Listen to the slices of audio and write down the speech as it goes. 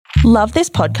Love this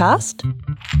podcast?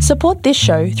 Support this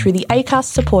show through the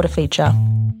Acast supporter feature.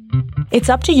 It's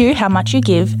up to you how much you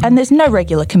give, and there's no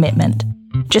regular commitment.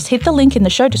 Just hit the link in the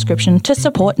show description to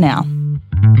support now.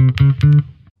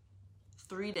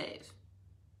 3 days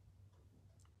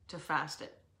to fast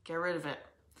it. Get rid of it.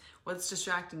 What's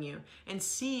distracting you? And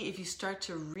see if you start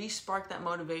to re-spark that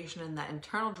motivation and that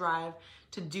internal drive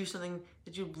to do something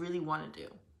that you really want to do.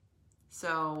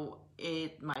 So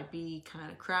it might be kind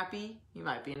of crappy. You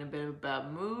might be in a bit of a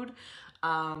bad mood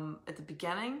at the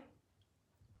beginning.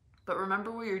 But remember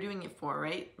what you're doing it for,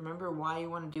 right? Remember why you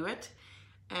want to do it.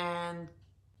 And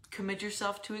commit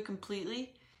yourself to it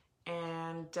completely.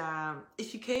 And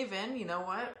if you cave in, you know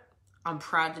what? I'm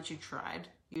proud that you tried.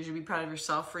 You should be proud of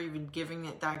yourself for even giving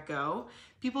it that go.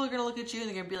 People are going to look at you and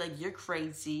they're going to be like, you're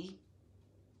crazy.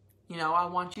 You know, I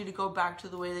want you to go back to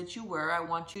the way that you were. I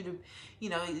want you to,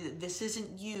 this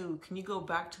isn't you. Can you go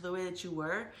back to the way that you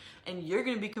were? And you're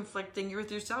going to be conflicting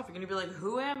with yourself. You're going to be like,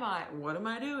 who am I? What am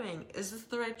I doing? Is this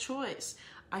the right choice?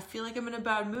 I feel like I'm in a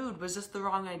bad mood. Was this the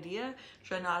wrong idea?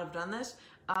 Should I not have done this?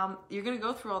 You're going to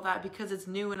go through all that because it's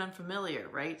new and unfamiliar,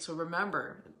 right? So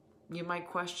remember, you might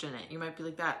question it. You might be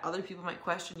like that. Other people might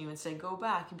question you and say, go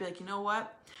back. You'd be like, you know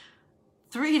what?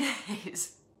 3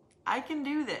 days. I can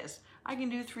do this. I can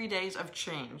do 3 days of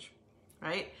change,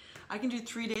 right? I can do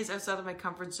 3 days outside of my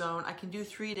comfort zone. I can do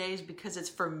 3 days because it's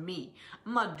for me.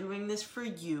 I'm not doing this for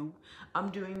you. I'm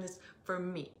doing this for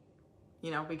me,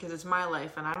 because it's my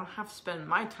life and I don't have to spend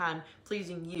my time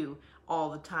pleasing you all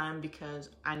the time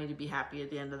because I need to be happy at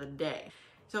the end of the day.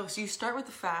 So you start with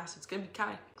the fast. It's going to be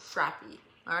kind of crappy,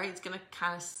 all right? It's going to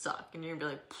kind of suck and you're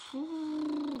going to be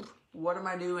like, what am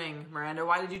I doing, Miranda?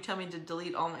 Why did you tell me to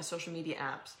delete all my social media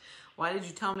apps? Why did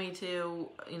you tell me to,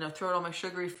 throw out all my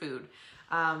sugary food?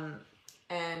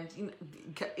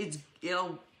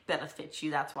 It'll benefit you.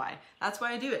 That's why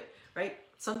I do it, right?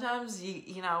 Sometimes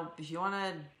if you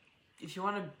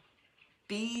want to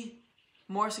be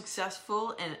more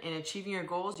successful in achieving your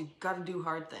goals, you got to do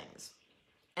hard things.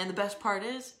 And the best part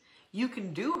is you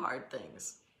can do hard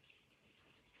things.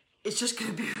 It's just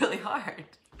going to be really hard.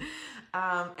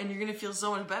 And you're going to feel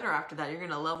so much better after that. You're going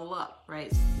to level up,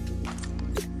 right?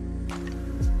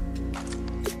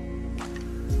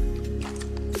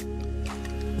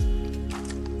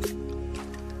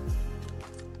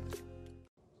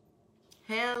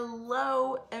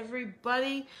 Hello,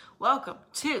 everybody. Welcome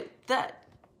to the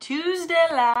Tuesday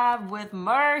Live with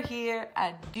Mur here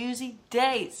at Doozy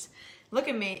Days. Look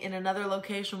at me in another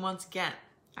location once again.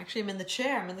 Actually, I'm in the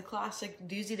chair. I'm in the classic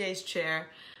Doozy Days chair,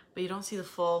 but you don't see the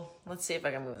full. Let's see if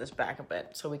I can move this back a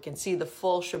bit so we can see the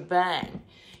full shebang.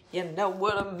 You know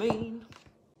what I mean?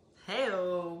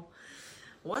 Heyo,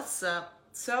 what's up?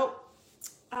 So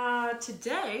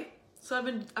today,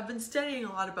 I've been studying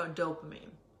a lot about dopamine.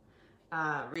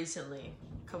 Recently,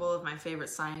 a couple of my favorite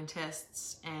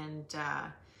scientists and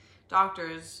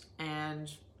doctors and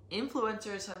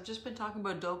influencers have just been talking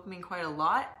about dopamine quite a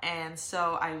lot. And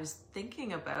so I was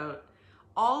thinking about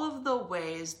all of the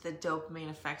ways that dopamine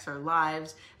affects our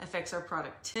lives, affects our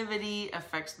productivity,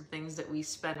 affects the things that we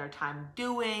spend our time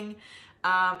doing.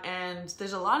 And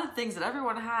there's a lot of things that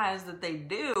everyone has that they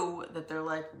do that they're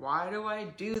like, why do I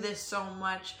do this so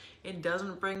much? It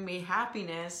doesn't bring me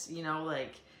happiness,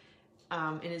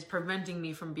 it is preventing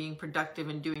me from being productive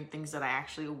and doing things that I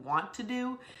actually want to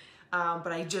do,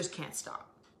 but I just can't stop.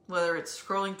 Whether it's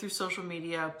scrolling through social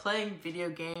media, playing video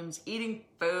games, eating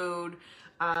food,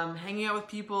 hanging out with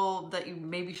people that you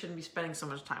maybe shouldn't be spending so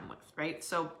much time with, right?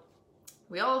 So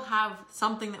we all have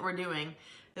something that we're doing.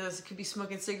 It could be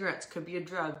smoking cigarettes, could be a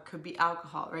drug, could be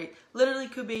alcohol, right? Literally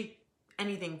could be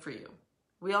anything for you.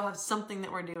 We all have something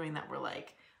that we're doing that we're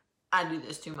like, I do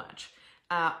this too much,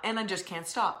 and I just can't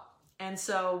stop. And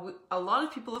so a lot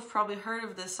of people have probably heard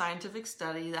of this scientific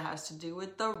study that has to do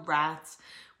with the rats,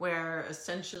 where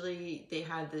essentially they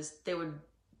would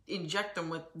inject them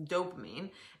with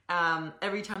dopamine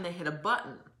every time they hit a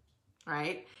button,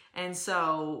 right? And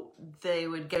so they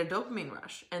would get a dopamine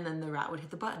rush, and then the rat would hit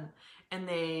the button. And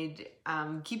they'd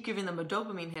keep giving them a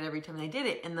dopamine hit every time they did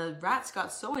it. And the rats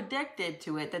got so addicted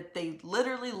to it that they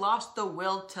literally lost the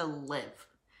will to live,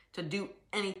 to do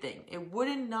anything. It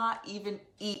wouldn't not even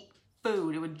eat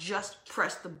food. It would just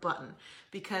press the button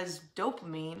because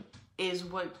dopamine is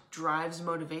what drives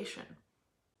motivation.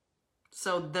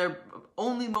 So their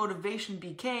only motivation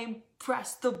became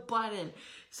press the button.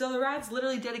 So the rats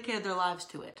literally dedicated their lives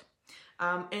to it.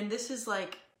 And this is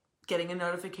like getting a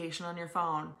notification on your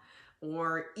phone,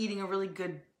 or eating really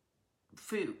good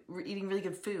food,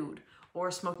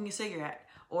 or smoking a cigarette,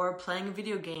 or playing a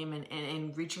video game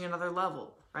and reaching another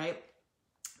level, right?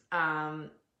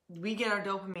 We get our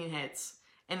dopamine hits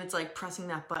And it's like pressing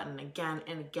that button again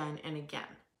and again and again.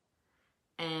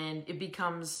 And it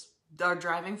becomes our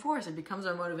driving force. It becomes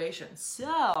our motivation.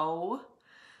 So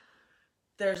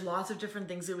there's lots of different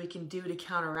things that we can do to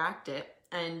counteract it.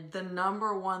 And the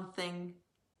number one thing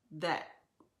that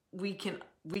we can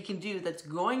do that's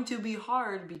going to be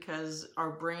hard because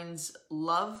our brains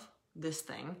love this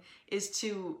thing is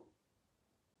to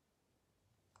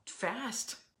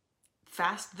fast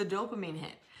the dopamine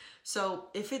hit. So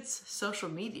if it's social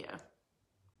media,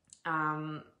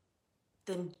 then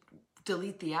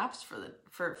delete the apps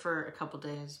for a couple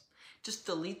days. Just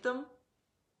delete them,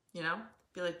 you know,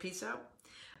 be like, peace out.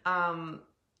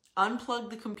 Unplug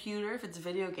the computer. If it's a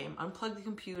video game, unplug the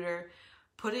computer,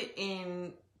 put it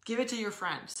in, give it to your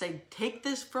friend. Say, take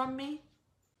this from me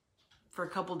for a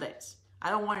couple days. I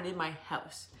don't want it in my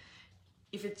house.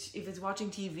 If it's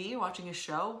watching TV, watching a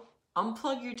show,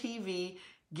 unplug your TV,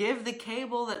 give the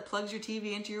cable that plugs your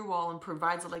TV into your wall and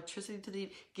provides electricity to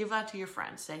the, give that to your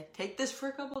friend. Say, take this for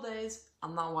a couple days.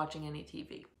 I'm not watching any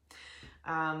TV.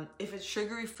 If it's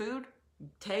sugary food,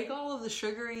 take all of the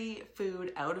sugary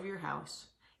food out of your house.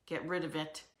 Get rid of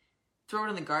it. Throw it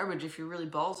in the garbage if you're really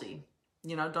ballsy.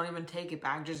 You know, don't even take it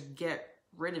back. Just get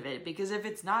rid of it. Because if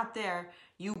it's not there,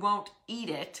 you won't eat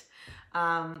it.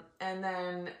 And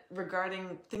then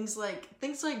regarding things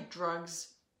like drugs,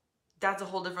 that's a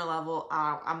whole different level.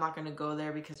 I'm not going to go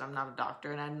there because I'm not a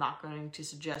doctor and I'm not going to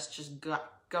suggest just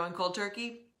going cold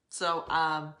turkey. So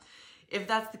if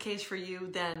that's the case for you,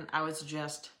 then I would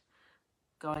suggest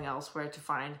going elsewhere to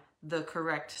find the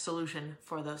correct solution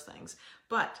for those things.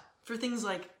 But for things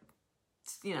like,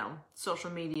 you know,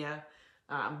 social media,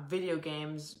 video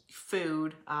games,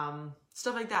 food,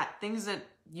 stuff like that, things that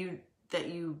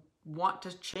you want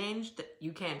to change that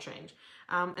you can't change.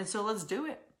 And so let's do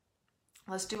it.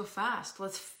 Let's do a fast.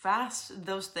 Let's fast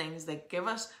those things that give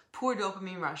us poor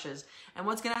dopamine rushes. And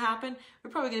what's going to happen? We're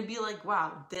probably going to be like,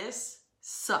 wow, this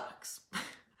sucks.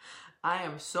 I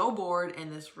am so bored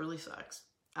and this really sucks.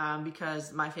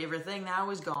 Because my favorite thing now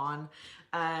is gone.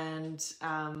 And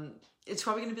it's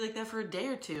probably going to be like that for a day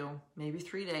or two, maybe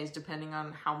 3 days, depending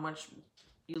on how much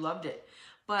you loved it.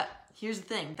 But here's the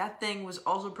thing. That thing was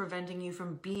also preventing you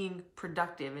from being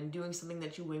productive and doing something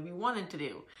that you maybe wanted to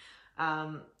do.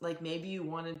 Like maybe you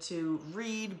wanted to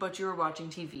read, but you were watching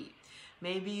TV.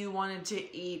 Maybe you wanted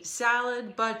to eat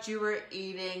salad, but you were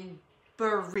eating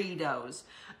burritos.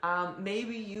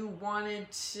 Maybe you wanted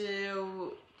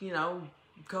to, you know,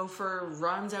 go for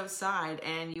runs outside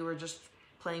and you were just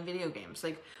playing video games.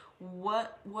 Like,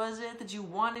 what was it that you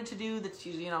wanted to do that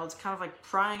you know, it's kind of like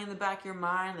prying in the back of your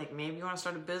mind. Like maybe you want to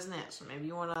start a business, or maybe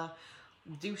you want to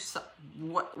do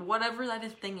whatever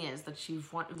that thing is that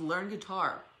you've learn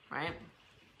guitar, right?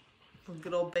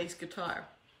 Good old bass guitar.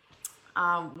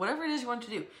 Whatever it is you want to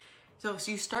do. So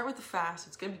you start with the fast.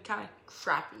 It's going to be kind of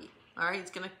crappy. All right.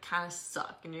 It's going to kind of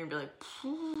suck. And you're going to be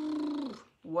like,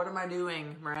 what am I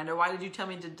doing, Miranda? Why did you tell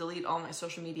me to delete all my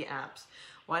social media apps?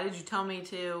 Why did you tell me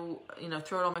to, you know,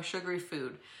 throw out all my sugary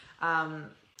food?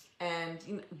 And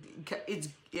you know,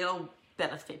 it'll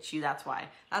benefit you. That's why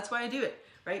I do it,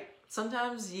 right?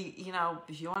 Sometimes you know,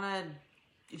 if you want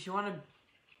to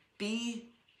be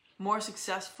more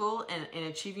successful in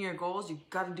achieving your goals, you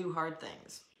got to do hard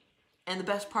things. And the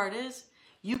best part is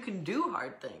you can do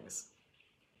hard things.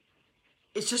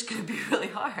 It's just going to be really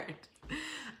hard.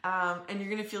 And you're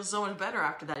going to feel so much better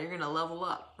after that. You're going to level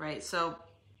up, right? So,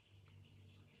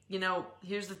 you know,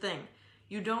 here's the thing.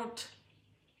 You don't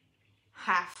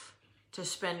have to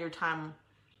spend your time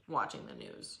watching the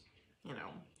news, you know.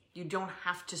 You don't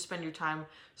have to spend your time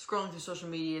scrolling through social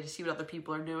media to see what other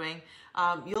people are doing.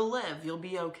 You'll live. You'll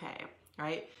be okay,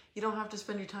 right? You don't have to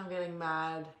spend your time getting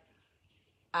mad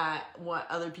at what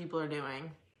other people are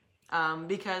doing.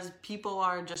 Because people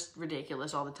are just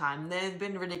ridiculous all the time. They've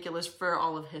been ridiculous for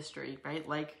all of history, right?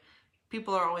 Like,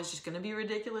 people are always just going to be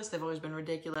ridiculous. They've always been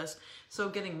ridiculous. So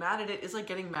getting mad at it is like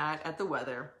getting mad at the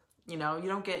weather. You know, you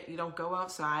don't go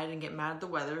outside and get mad at the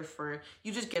weather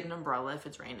you just get an umbrella if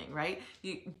it's raining, right?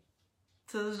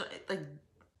 So there's, like,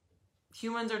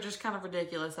 humans are just kind of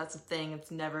ridiculous. That's a thing.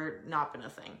 It's never not been a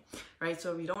thing, right?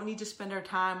 So we don't need to spend our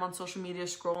time on social media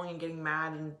scrolling and getting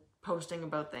mad and posting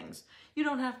about things. You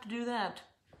don't have to do that.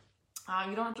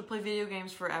 You don't have to play video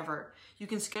games forever. You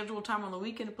can schedule time on the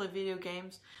weekend to play video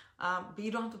games, but you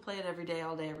don't have to play it every day,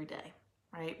 all day, every day,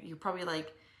 right? You're probably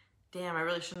like, damn, I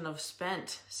really shouldn't have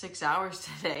spent 6 hours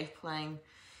today playing,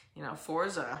 you know,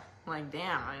 Forza. Like,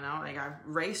 damn, you know, like I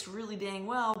raced really dang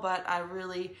well, but I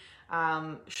really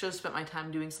should have spent my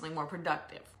time doing something more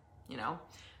productive, you know?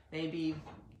 Maybe,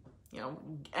 you know,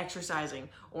 exercising,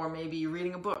 or maybe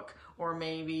reading a book, or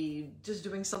maybe just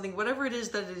doing something, whatever it is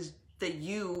that is that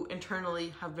you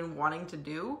internally have been wanting to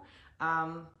do,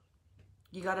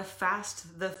 you got to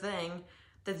fast the thing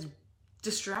that's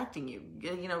distracting you.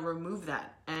 Remove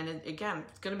that. And again,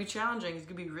 it's going to be challenging. It's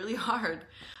going to be really hard.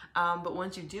 But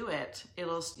once you do it,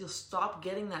 you'll stop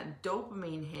getting that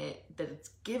dopamine hit that it's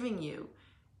giving you.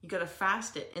 You got to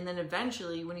fast it. And then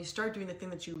eventually, when you start doing the thing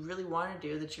that you really want to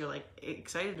do, that you're like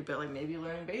excited about, like maybe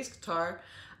learning bass guitar,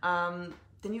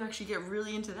 then you actually get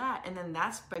really into that. And then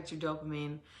that spikes your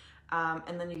dopamine.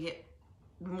 And then you get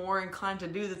more inclined to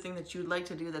do the thing that you'd like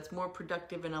to do that's more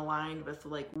productive and aligned with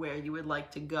like where you would like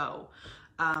to go.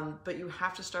 But you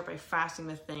have to start by fasting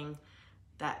the thing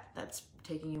that's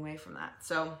taking you away from that.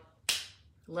 So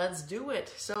let's do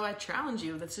it. So I challenge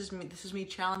you. This is me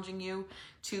challenging you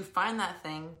to find that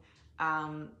thing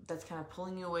that's kind of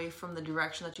pulling you away from the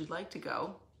direction that you'd like to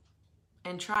go,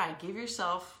 and give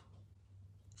yourself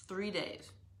 3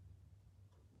 days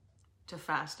to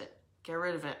fast it. Get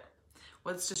rid of it.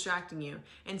 What's distracting you,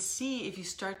 and see if you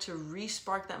start to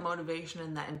re-spark that motivation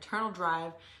and that internal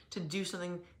drive to do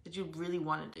something that you really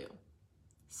want to do.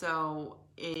 So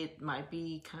it might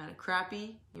be kind of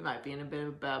crappy. You might be in a bit of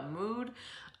a bad mood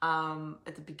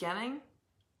at the beginning,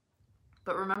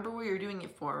 but remember what you're doing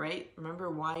it for, right? Remember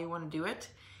why you want to do it,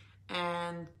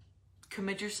 and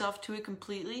commit yourself to it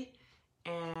completely.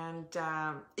 And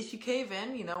if you cave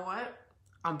in, you know what?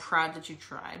 I'm proud that you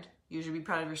tried. You should be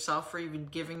proud of yourself for even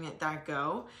giving it that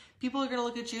go. People are going to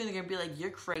look at you and they're going to be like, you're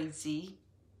crazy.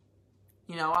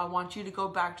 I want you to go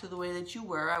back to the way that you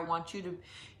were. I want you to,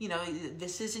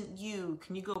 this isn't you.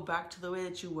 Can you go back to the way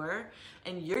that you were?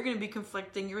 And you're going to be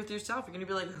conflicting with yourself. You're going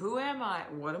to be like, who am I?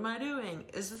 What am I doing?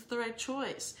 Is this the right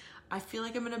choice? I feel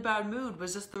like I'm in a bad mood.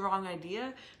 Was this the wrong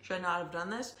idea? Should I not have done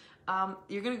this?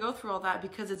 You're going to go through all that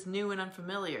because it's new and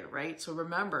unfamiliar, right? So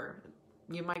remember,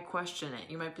 you might question it.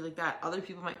 You might be like that. Other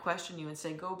people might question you and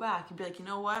say, go back. You'd be like, you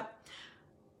know what?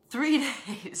 3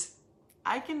 days.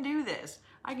 I can do this.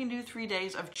 I can do 3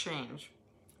 days of change,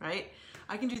 right?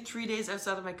 I can do 3 days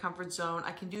outside of my comfort zone.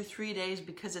 I can do 3 days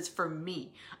because it's for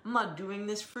me. I'm not doing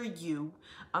this for you.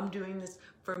 I'm doing this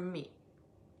for me,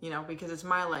 because it's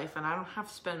my life and I don't have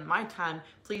to spend my time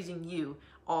pleasing you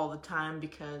all the time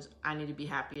because I need to be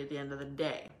happy at the end of the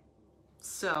day.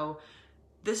 So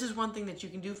this is one thing that you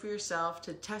can do for yourself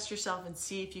to test yourself and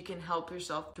see if you can help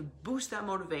yourself to boost that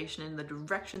motivation in the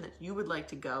direction that you would like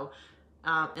to go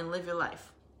and live your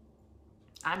life.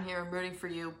 I'm here. I'm rooting for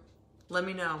you. Let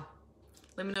me know.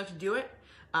 Let me know if you do it.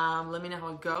 Let me know how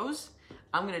it goes.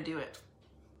 I'm going to do it.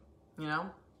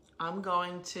 I'm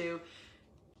going to,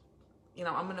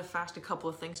 I'm going to fast a couple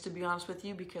of things, to be honest with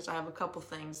you, because I have a couple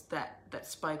things that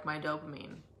spike my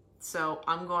dopamine. So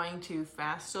I'm going to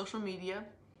fast social media.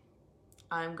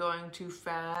 I'm going to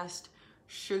fast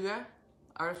sugar,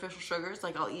 artificial sugars.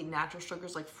 Like I'll eat natural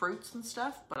sugars like fruits and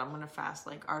stuff, but I'm going to fast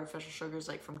like artificial sugars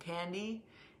like from candy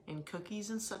and cookies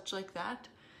and such like that.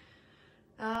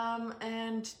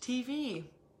 And TV.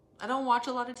 I don't watch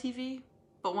a lot of TV,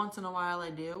 but once in a while I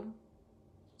do.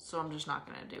 So I'm just not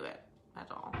going to do it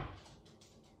at all.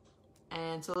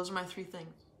 And so those are my 3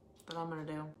 things that I'm going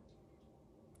to do.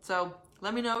 So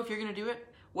let me know if you're going to do it,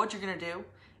 what you're going to do,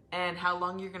 and how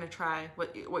long you're going to try,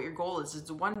 what your goal is. Is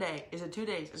it 1 day? Is it 2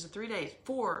 days? Is it 3 days?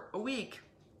 4? A week?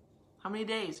 How many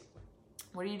days?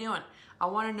 What are you doing? I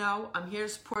want to know. I'm here to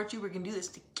support you. We're going to do this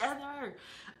together.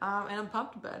 And I'm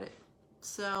pumped about it.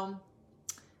 So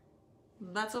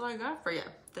that's all I got for you.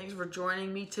 Thanks for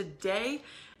joining me today.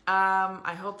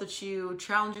 I hope that you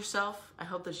challenge yourself. I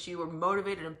hope that you are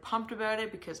motivated and pumped about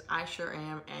it, because I sure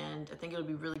am. And I think it'll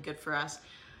be really good for us.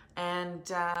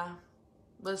 And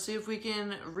let's see if we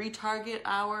can retarget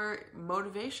our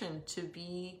motivation to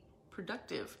be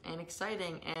productive and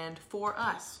exciting and for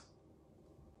us,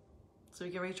 so we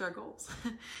can reach our goals.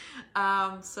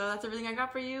 So that's everything I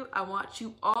got for you. I want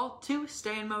you all to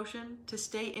stay in motion, to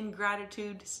stay in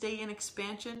gratitude, stay in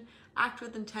expansion, act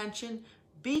with intention,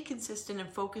 be consistent and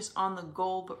focus on the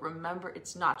goal. But remember,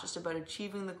 it's not just about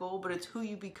achieving the goal, but it's who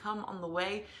you become on the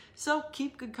way. So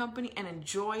keep good company and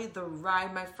enjoy the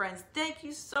ride, my friends. Thank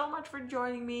you so much for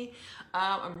joining me.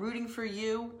 I'm rooting for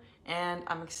you and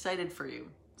I'm excited for you.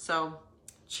 So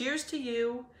cheers to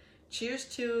you. Cheers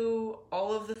to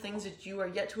all of the things that you are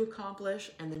yet to accomplish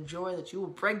and the joy that you will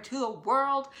bring to the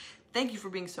world. Thank you for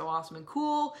being so awesome and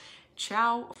cool.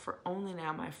 Ciao for only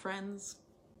now, my friends.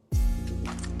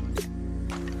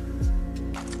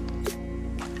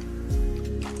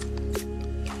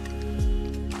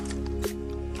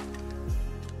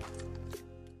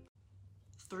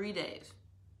 Days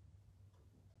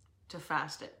to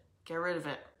fast it. Get rid of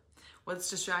it. what's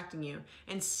distracting you,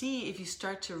 and see if you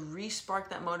start to re-spark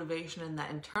that motivation and that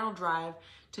internal drive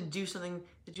to do something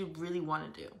that you really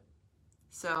want to do.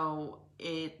 So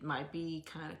it might be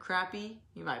kind of crappy.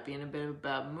 You might be in a bit of a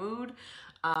bad mood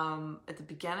at the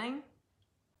beginning.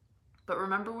 But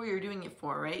remember what you're doing it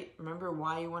for, right? Remember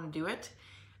why you want to do it,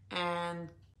 and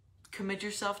commit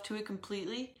yourself to it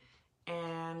completely.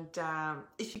 And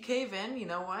if you cave in, you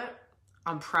know what?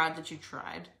 I'm proud that you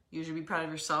tried. You should be proud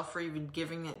of yourself for even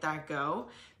giving it that go.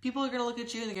 People are going to look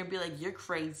at you and they're going to be like, you're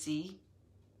crazy.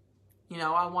 You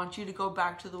know, I want you to go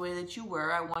back to the way that you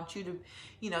were. I want you to,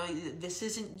 you know, this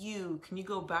isn't you. Can you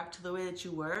go back to the way that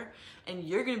you were? And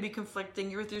you're going to be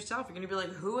conflicting with yourself. You're going to be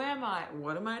like, who am I?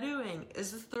 What am I doing?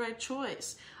 Is this the right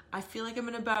choice? I feel like I'm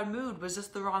in a bad mood. Was this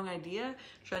the wrong idea?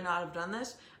 Should I not have done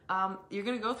this? You're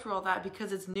going to go through all that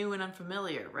because it's new and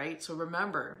unfamiliar, right? So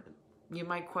remember, you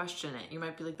might question it. You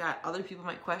might be like that. Other people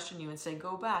might question you and say,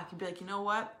 go back. You'd be like, you know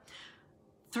what?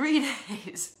 3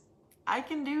 days. I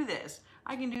can do this.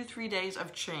 I can do 3 days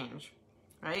of change,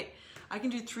 right? I can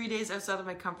do 3 days outside of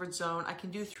my comfort zone. I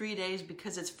can do 3 days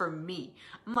because it's for me.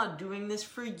 I'm not doing this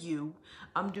for you.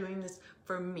 I'm doing this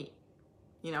for me,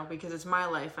 you know, because it's my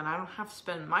life and I don't have to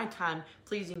spend my time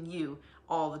pleasing you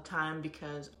all the time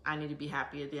because I need to be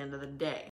happy at the end of the day.